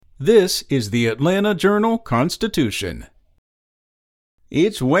This is the Atlanta Journal-Constitution.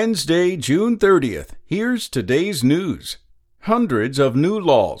 It's Wednesday, June 30th. Here's today's news. Hundreds of new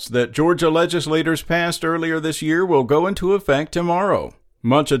laws that Georgia legislators passed earlier this year will go into effect tomorrow.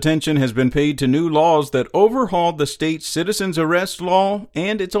 Much attention has been paid to new laws that overhauled the state's citizens arrest law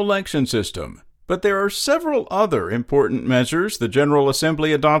and its election system. But there are several other important measures the General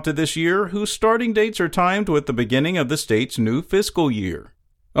Assembly adopted this year whose starting dates are timed with the beginning of the state's new fiscal year.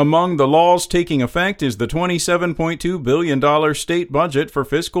 Among the laws taking effect is the $27.2 billion state budget for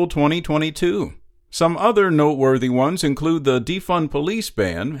fiscal 2022. Some other noteworthy ones include the defund police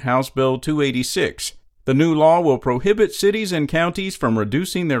ban, House Bill 286. The new law will prohibit cities and counties from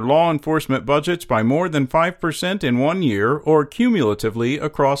reducing their law enforcement budgets by more than 5% in 1 year or cumulatively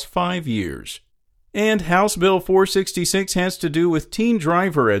across 5 years. And House Bill 466 has to do with teen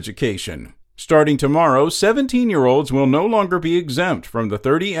driver education. Starting tomorrow, 17-year-olds will no longer be exempt from the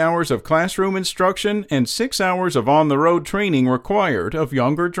 30 hours of classroom instruction and 6 hours of on-the-road training required of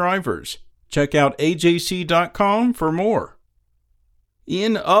younger drivers. Check out ajc.com for more.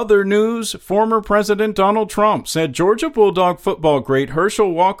 In other news, former President Donald Trump said Georgia Bulldog football great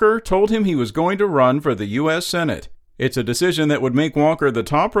Herschel Walker told him he was going to run for the U.S. Senate. It's a decision that would make Walker the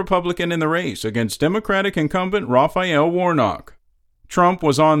top Republican in the race against Democratic incumbent Raphael Warnock. Trump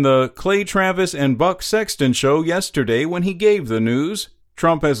was on the Clay Travis and Buck Sexton show yesterday when he gave the news.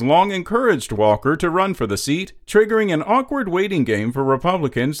 Trump has long encouraged Walker to run for the seat, triggering an awkward waiting game for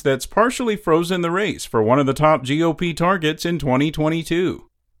Republicans that's partially frozen the race for one of the top GOP targets in 2022.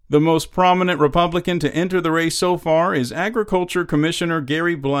 The most prominent Republican to enter the race so far is Agriculture Commissioner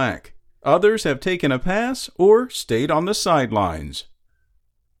Gary Black. Others have taken a pass or stayed on the sidelines.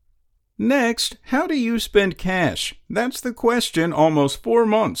 Next, how do you spend cash? That's the question almost 4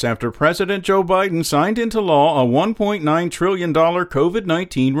 months after President Joe Biden signed into law a $1.9 trillion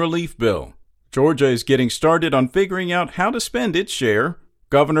COVID-19 relief bill. Georgia is getting started on figuring out how to spend its share.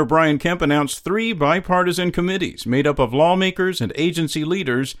 Governor Kemp announced 3 bipartisan committees made up of lawmakers and agency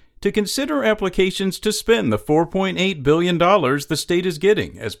leaders to consider applications to spend the $4.8 billion the state is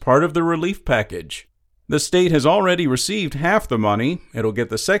getting as part of the relief package. The state has already received half the money. It'll get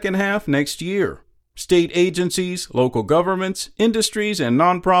the second half next year. State agencies, local governments, industries, and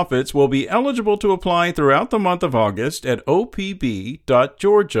nonprofits will be eligible to apply throughout the month of August at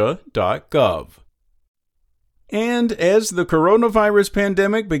opb.georgia.gov. And as the coronavirus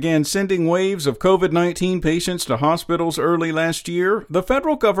pandemic began sending waves of COVID-19 patients to hospitals early last year, the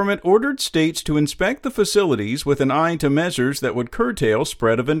federal government ordered states to inspect the facilities with an eye to measures that would curtail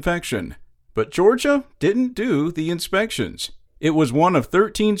spread of infection. But Georgia didn't do the inspections. It was one of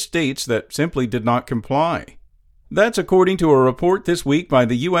 13 states that simply did not comply. That's according to a report this week by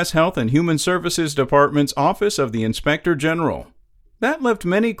the U.S. Health and Human Services Department's Office of the Inspector General. That left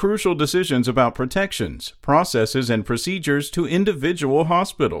many crucial decisions about protections, processes, and procedures to individual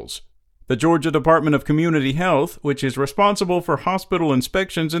hospitals. The Georgia Department of Community Health, which is responsible for hospital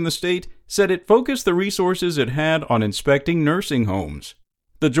inspections in the state, said it focused the resources it had on inspecting nursing homes.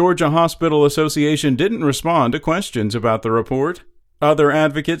 The Georgia Hospital Association didn't respond to questions about the report. Other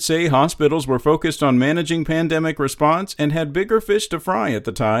advocates say hospitals were focused on managing pandemic response and had bigger fish to fry at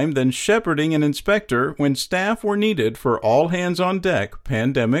the time than shepherding an inspector when staff were needed for all-hands-on-deck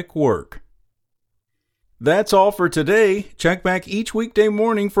pandemic work. That's all for today. Check back each weekday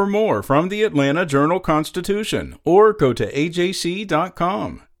morning for more from the Atlanta Journal-Constitution or go to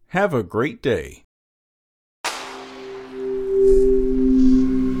ajc.com. Have a great day.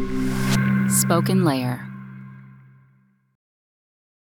 Spoken Layer.